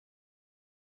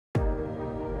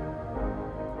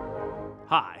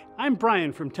Hi, I'm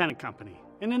Brian from Tennant Company,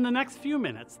 and in the next few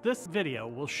minutes, this video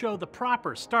will show the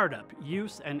proper startup,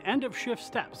 use, and end-of-shift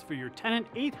steps for your Tennant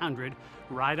 800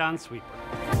 ride-on sweeper.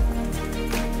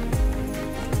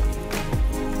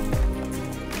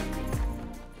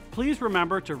 Please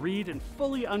remember to read and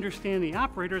fully understand the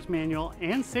operator's manual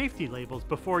and safety labels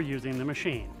before using the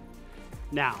machine.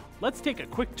 Now, let's take a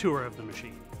quick tour of the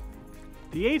machine.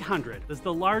 The 800 is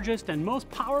the largest and most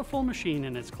powerful machine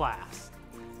in its class.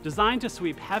 Designed to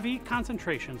sweep heavy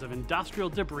concentrations of industrial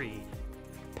debris,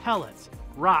 pellets,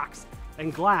 rocks,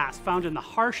 and glass found in the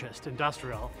harshest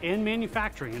industrial and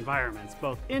manufacturing environments,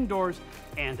 both indoors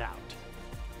and out.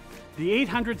 The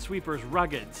 800 sweeper's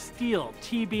rugged steel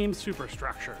T-beam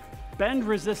superstructure,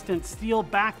 bend-resistant steel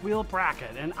back wheel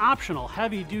bracket, and optional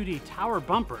heavy-duty tower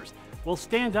bumpers will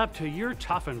stand up to your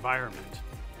tough environment.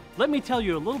 Let me tell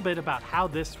you a little bit about how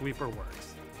this sweeper works.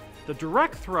 The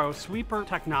direct throw sweeper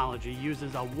technology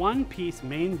uses a one-piece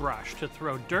main brush to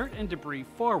throw dirt and debris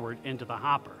forward into the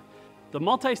hopper. The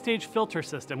multi-stage filter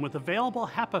system with available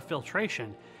HEPA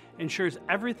filtration ensures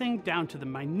everything down to the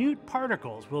minute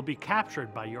particles will be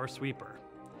captured by your sweeper.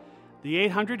 The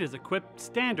 800 is equipped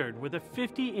standard with a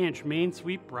 50-inch main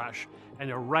sweep brush and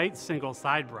a right single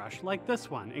side brush like this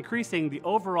one, increasing the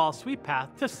overall sweep path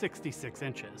to 66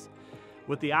 inches.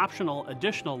 With the optional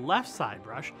additional left side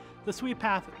brush, the sweep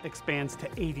path expands to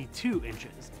 82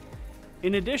 inches.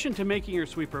 In addition to making your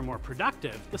sweeper more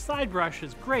productive, the side brush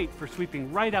is great for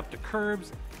sweeping right up to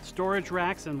curbs, storage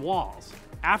racks, and walls.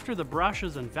 After the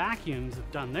brushes and vacuums have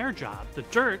done their job, the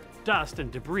dirt, dust,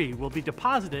 and debris will be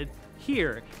deposited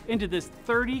here into this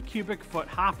 30 cubic foot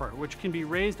hopper, which can be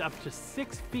raised up to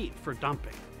 6 feet for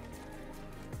dumping.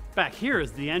 Back here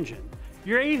is the engine.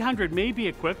 Your 800 may be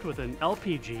equipped with an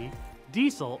LPG,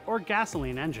 diesel, or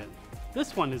gasoline engine.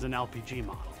 This one is an LPG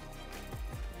model.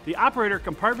 The operator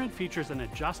compartment features an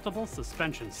adjustable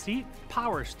suspension seat,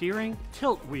 power steering,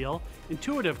 tilt wheel,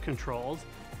 intuitive controls,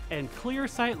 and clear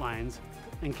sight lines,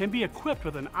 and can be equipped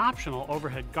with an optional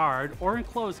overhead guard or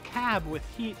enclosed cab with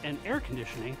heat and air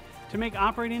conditioning to make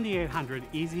operating the 800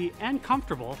 easy and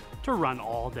comfortable to run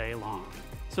all day long.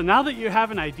 So now that you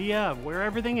have an idea of where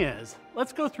everything is,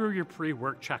 let's go through your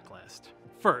pre-work checklist.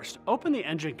 First, open the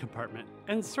engine compartment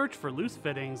and search for loose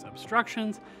fittings,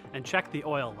 obstructions, and check the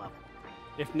oil level.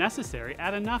 If necessary,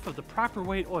 add enough of the proper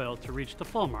weight oil to reach the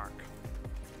full mark.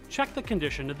 Check the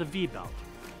condition of the V-belt.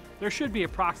 There should be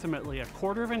approximately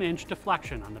 1/4 inch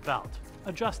deflection on the belt.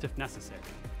 Adjust if necessary.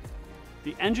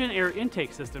 The engine air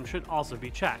intake system should also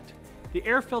be checked. The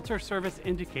air filter service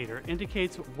indicator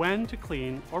indicates when to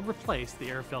clean or replace the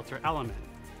air filter element.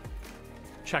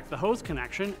 Check the hose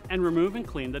connection and remove and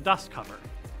clean the dust cover.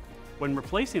 When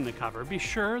replacing the cover, be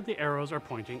sure the arrows are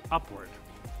pointing upward.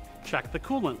 Check the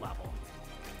coolant level.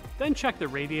 Then check the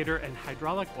radiator and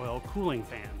hydraulic oil cooling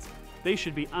fans. They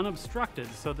should be unobstructed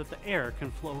so that the air can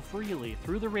flow freely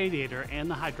through the radiator and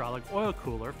the hydraulic oil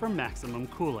cooler for maximum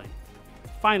cooling.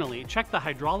 Finally, check the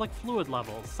hydraulic fluid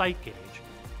level sight gauge.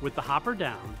 With the hopper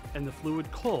down and the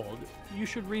fluid cold, you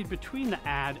should read between the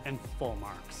add and full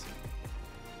marks.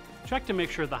 Check to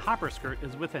make sure the hopper skirt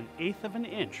is within 1/8 of an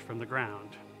inch from the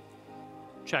ground.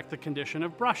 Check the condition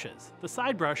of brushes. The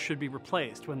side brush should be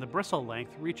replaced when the bristle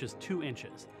length reaches 2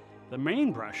 inches. The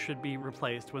main brush should be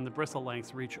replaced when the bristle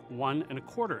lengths reach 1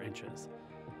 1/4 inches.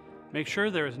 Make sure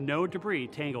there is no debris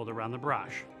tangled around the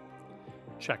brush.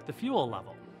 Check the fuel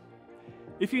level.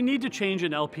 If you need to change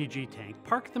an LPG tank,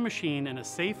 park the machine in a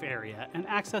safe area and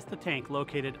access the tank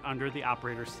located under the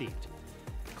operator's seat.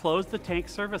 Close the tank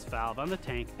service valve on the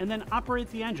tank and then operate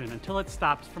the engine until it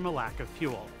stops from a lack of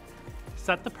fuel.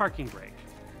 Set the parking brake.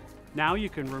 Now you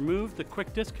can remove the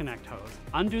quick disconnect hose,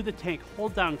 undo the tank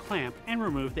hold-down clamp, and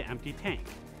remove the empty tank.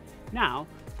 Now,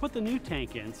 put the new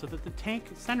tank in so that the tank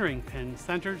centering pin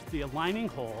centers the aligning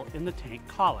hole in the tank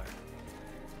collar.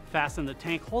 Fasten the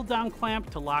tank hold-down clamp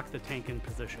to lock the tank in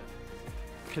position.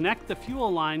 Connect the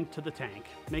fuel line to the tank,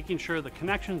 making sure the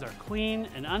connections are clean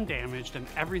and undamaged and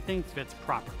everything fits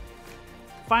properly.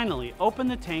 Finally, open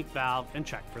the tank valve and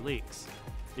check for leaks.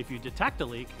 If you detect a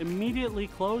leak, immediately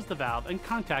close the valve and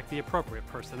contact the appropriate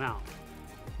personnel.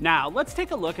 Now, let's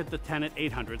take a look at the Tennant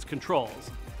 800's controls.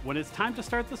 When it's time to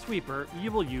start the sweeper, you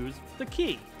will use the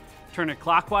key. Turn it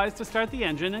clockwise to start the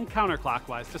engine and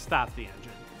counterclockwise to stop the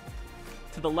engine.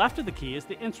 To the left of the key is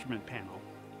the instrument panel.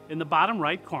 In the bottom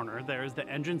right corner, there is the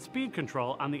engine speed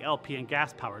control on the LP and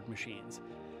gas-powered machines.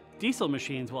 Diesel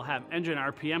machines will have engine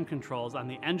RPM controls on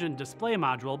the engine display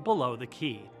module below the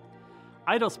key.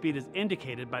 Idle speed is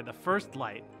indicated by the first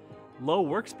light, low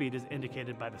work speed is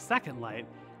indicated by the second light,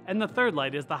 and the third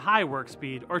light is the high work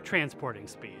speed or transporting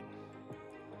speed.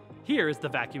 Here is the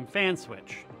vacuum fan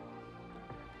switch.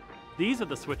 These are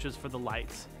the switches for the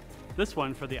lights. This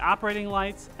one for the operating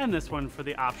lights, and this one for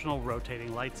the optional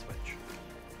rotating light switch.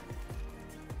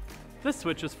 This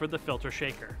switch is for the filter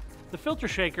shaker. The filter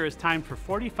shaker is timed for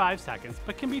 45 seconds,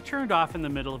 but can be turned off in the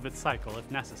middle of its cycle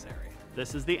if necessary.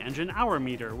 This is the engine hour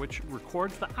meter, which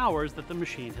records the hours that the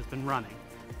machine has been running.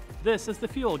 This is the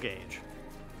fuel gauge.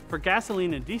 For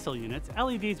gasoline and diesel units,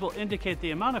 LEDs will indicate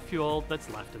the amount of fuel that's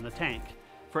left in the tank.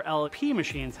 For LP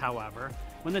machines, however,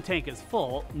 when the tank is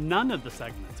full, none of the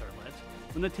segments are lit.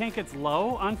 When the tank gets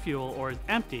low on fuel or is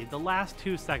empty, the last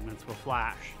two segments will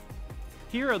flash.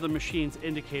 Here are the machine's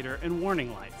indicator and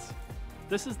warning lights.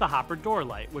 This is the hopper door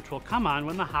light, which will come on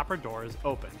when the hopper door is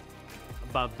open.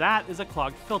 Above that is a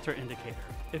clogged filter indicator.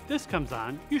 If this comes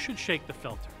on, you should shake the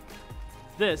filter.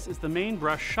 This is the main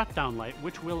brush shutdown light,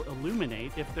 which will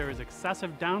illuminate if there is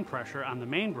excessive down pressure on the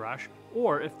main brush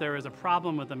or if there is a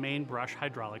problem with the main brush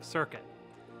hydraulic circuit.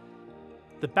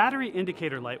 The battery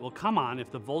indicator light will come on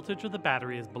if the voltage of the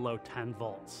battery is below 10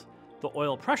 volts. The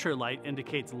oil pressure light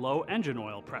indicates low engine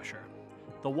oil pressure.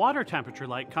 The water temperature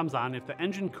light comes on if the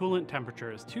engine coolant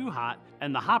temperature is too hot,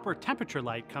 and the hopper temperature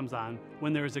light comes on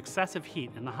when there is excessive heat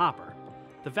in the hopper.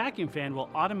 The vacuum fan will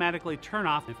automatically turn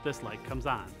off if this light comes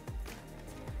on.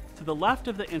 To the left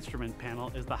of the instrument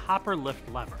panel is the hopper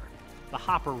lift lever, the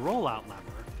hopper rollout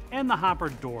lever, and the hopper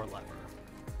door lever.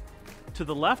 To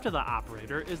the left of the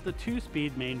operator is the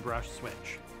 2-speed main brush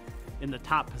switch. In the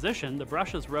top position, the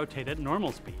brushes rotate at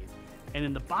normal speed, and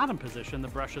in the bottom position, the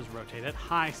brushes rotate at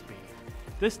high speed.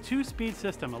 This 2-speed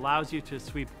system allows you to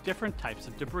sweep different types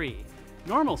of debris.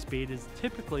 Normal speed is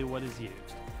typically what is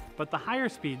used, but the higher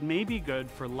speed may be good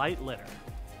for light litter.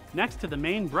 Next to the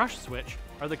main brush switch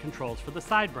are the controls for the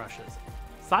side brushes.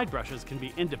 Side brushes can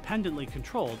be independently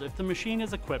controlled if the machine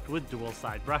is equipped with dual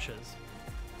side brushes.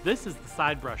 This is the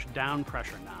side brush down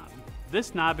pressure knob.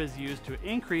 This knob is used to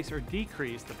increase or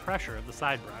decrease the pressure of the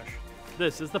side brush.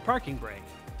 This is the parking brake.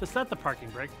 To set the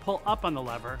parking brake, pull up on the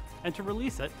lever, and to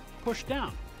release it, push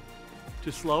down.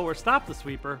 To slow or stop the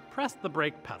sweeper, press the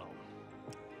brake pedal.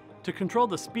 To control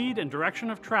the speed and direction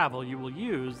of travel, you will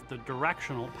use the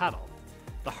directional pedal.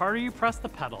 The harder you press the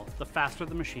pedal, the faster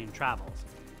the machine travels.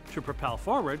 To propel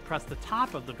forward, press the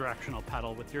top of the directional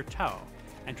pedal with your toe.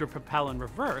 And to propel in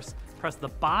reverse, press the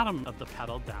bottom of the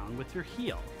pedal down with your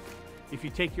heel. If you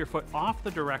take your foot off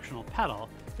the directional pedal,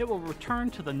 it will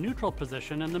return to the neutral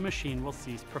position and the machine will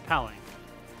cease propelling.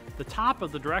 The top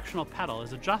of the directional pedal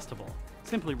is adjustable.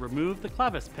 Simply remove the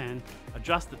clevis pin,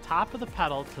 adjust the top of the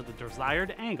pedal to the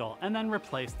desired angle, and then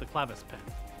replace the clevis pin.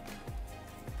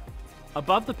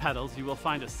 Above the pedals, you will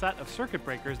find a set of circuit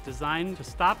breakers designed to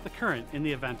stop the current in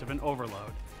the event of an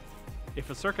overload.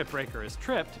 If a circuit breaker is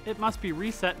tripped, it must be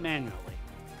reset manually.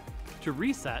 To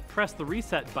reset, press the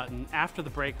reset button after the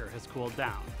breaker has cooled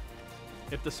down.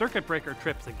 If the circuit breaker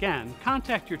trips again,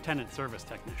 contact your Tennant service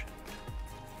technician.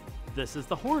 This is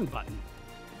the horn button,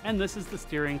 and this is the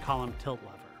steering column tilt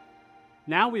lever.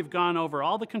 Now we've gone over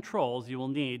all the controls you will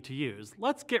need to use.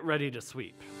 Let's get ready to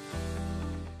sweep.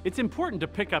 It's important to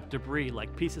pick up debris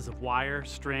like pieces of wire,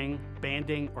 string,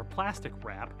 banding, or plastic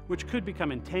wrap, which could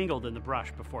become entangled in the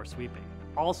brush before sweeping.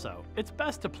 Also, it's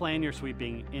best to plan your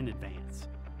sweeping in advance.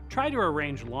 Try to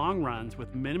arrange long runs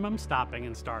with minimum stopping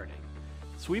and starting.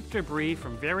 Sweep debris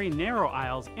from very narrow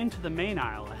aisles into the main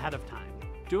aisle ahead of time.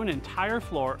 Do an entire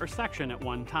floor or section at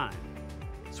one time.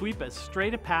 Sweep as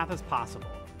straight a path as possible.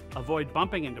 Avoid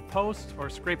bumping into posts or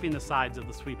scraping the sides of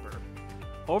the sweeper.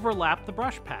 Overlap the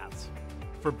brush paths.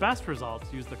 For best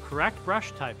results, use the correct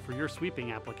brush type for your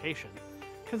sweeping application.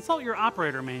 Consult your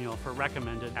operator manual for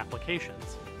recommended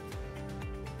applications.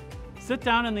 Sit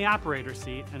down in the operator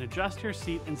seat and adjust your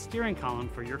seat and steering column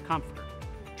for your comfort.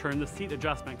 Turn the seat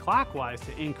adjustment clockwise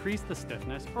to increase the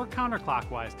stiffness or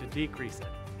counterclockwise to decrease it.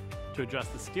 To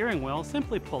adjust the steering wheel,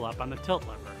 simply pull up on the tilt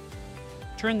lever.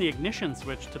 Turn the ignition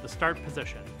switch to the start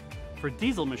position. For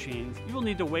diesel machines, you will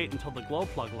need to wait until the glow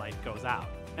plug light goes out,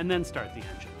 and then start the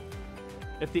engine.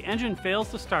 If the engine fails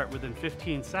to start within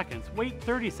 15 seconds, wait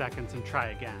 30 seconds and try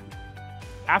again.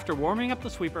 After warming up the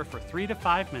sweeper for 3 to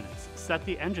 5 minutes, set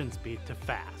the engine speed to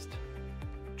fast.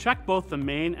 Check both the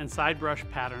main and side brush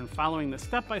pattern following the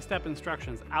step-by-step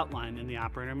instructions outlined in the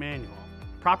operator manual.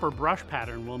 Proper brush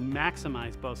pattern will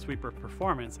maximize both sweeper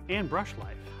performance and brush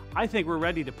life. I think we're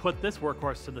ready to put this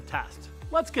workhorse to the test.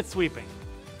 Let's get sweeping.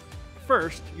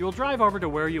 First, you'll drive over to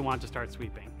where you want to start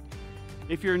sweeping.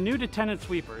 If you're new to Tennant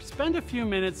sweepers, spend a few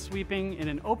minutes sweeping in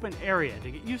an open area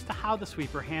to get used to how the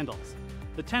sweeper handles.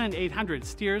 The Tennant 800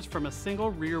 steers from a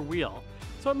single rear wheel,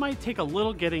 so it might take a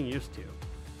little getting used to.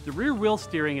 The rear wheel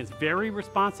steering is very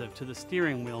responsive to the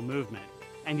steering wheel movement,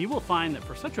 and you will find that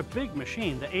for such a big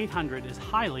machine, the 800 is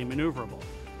highly maneuverable.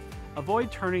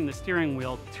 Avoid turning the steering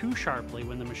wheel too sharply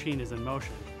when the machine is in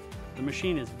motion. The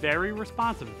machine is very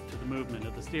responsive to the movement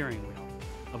of the steering wheel.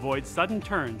 Avoid sudden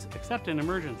turns except in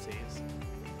emergencies.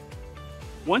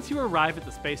 Once you arrive at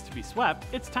the space to be swept,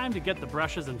 it's time to get the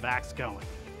brushes and vacs going.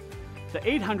 The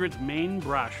 800's main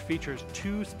brush features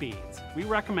 2 speeds. We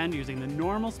recommend using the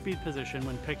normal speed position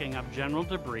when picking up general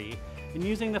debris and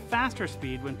using the faster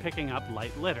speed when picking up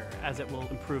light litter, as it will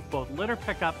improve both litter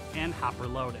pickup and hopper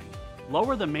loading.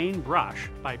 Lower the main brush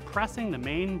by pressing the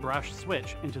main brush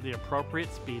switch into the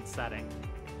appropriate speed setting.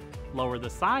 Lower the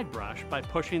side brush by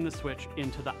pushing the switch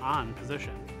into the on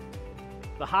position.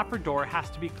 The hopper door has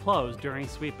to be closed during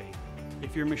sweeping.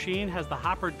 If your machine has the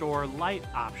hopper door light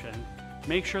option,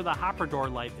 make sure the hopper door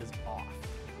light is off.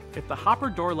 If the hopper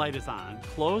door light is on,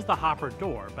 close the hopper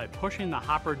door by pushing the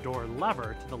hopper door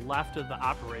lever to the left of the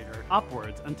operator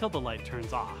upwards until the light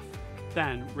turns off.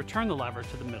 Then return the lever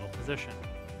to the middle position.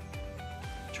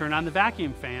 Turn on the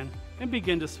vacuum fan and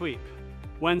begin to sweep.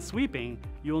 When sweeping,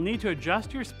 you will need to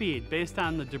adjust your speed based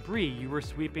on the debris you were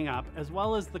sweeping up, as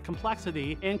well as the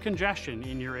complexity and congestion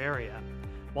in your area.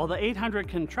 While the 800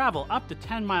 can travel up to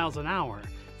 10 miles an hour,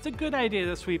 it's a good idea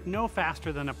to sweep no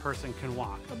faster than a person can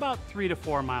walk, about 3 to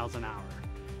 4 miles an hour.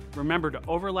 Remember to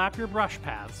overlap your brush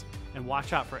paths and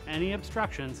watch out for any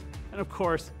obstructions, and of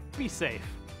course, be safe.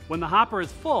 When the hopper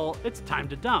is full, it's time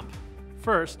to dump.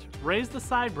 First, raise the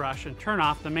side brush and turn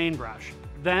off the main brush.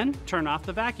 Then, turn off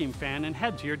the vacuum fan and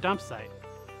head to your dump site.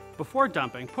 Before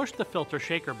dumping, push the filter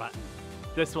shaker button.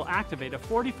 This will activate a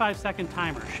 45-second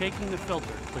timer, shaking the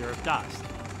filter clear of dust.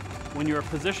 When you are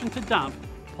positioned to dump,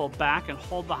 pull back and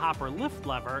hold the hopper lift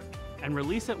lever and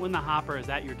release it when the hopper is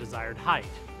at your desired height.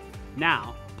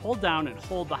 Now, pull down and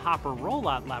hold the hopper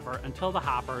rollout lever until the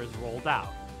hopper is rolled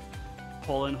out.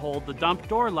 Pull and hold the dump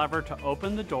door lever to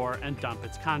open the door and dump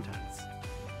its contents.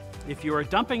 If you are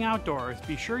dumping outdoors,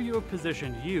 be sure you have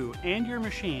positioned you and your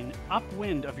machine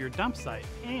upwind of your dump site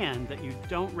and that you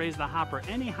don't raise the hopper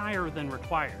any higher than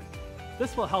required.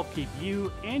 This will help keep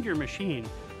you and your machine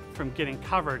from getting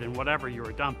covered in whatever you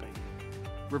are dumping.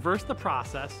 Reverse the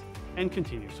process and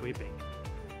continue sweeping.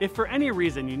 If for any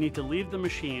reason you need to leave the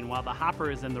machine while the hopper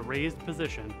is in the raised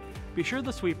position, be sure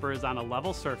the sweeper is on a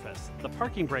level surface, the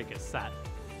parking brake is set,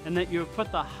 and that you have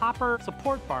put the hopper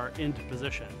support bar into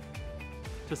position.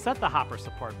 To set the hopper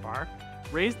support bar,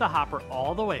 raise the hopper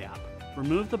all the way up,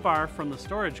 remove the bar from the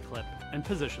storage clip, and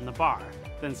position the bar.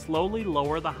 Then slowly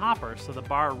lower the hopper so the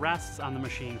bar rests on the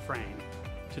machine frame.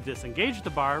 To disengage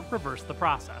the bar, reverse the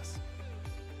process.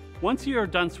 Once you are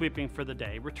done sweeping for the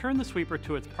day, return the sweeper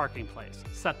to its parking place,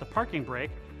 set the parking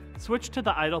brake, switch to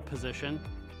the idle position,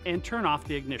 and turn off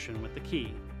the ignition with the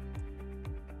key.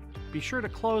 Be sure to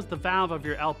close the valve of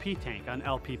your LP tank on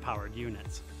LP-powered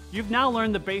units. You've now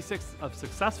learned the basics of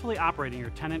successfully operating your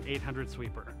Tennant 800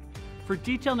 sweeper. For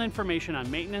detailed information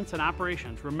on maintenance and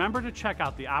operations, remember to check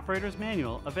out the operator's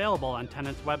manual available on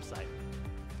Tennant's website.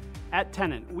 At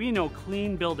Tennant, we know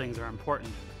clean buildings are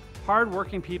important.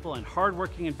 Hard-working people and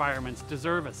hard-working environments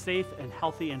deserve a safe and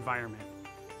healthy environment.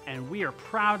 And we are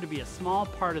proud to be a small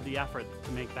part of the effort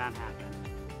to make that happen.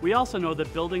 We also know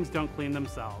that buildings don't clean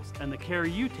themselves, and the care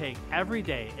you take every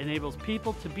day enables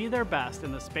people to be their best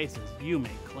in the spaces you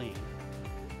make clean.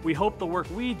 We hope the work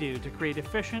we do to create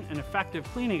efficient and effective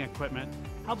cleaning equipment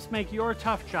helps make your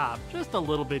tough job just a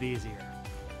little bit easier.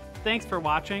 Thanks for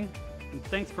watching, and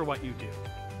thanks for what you do.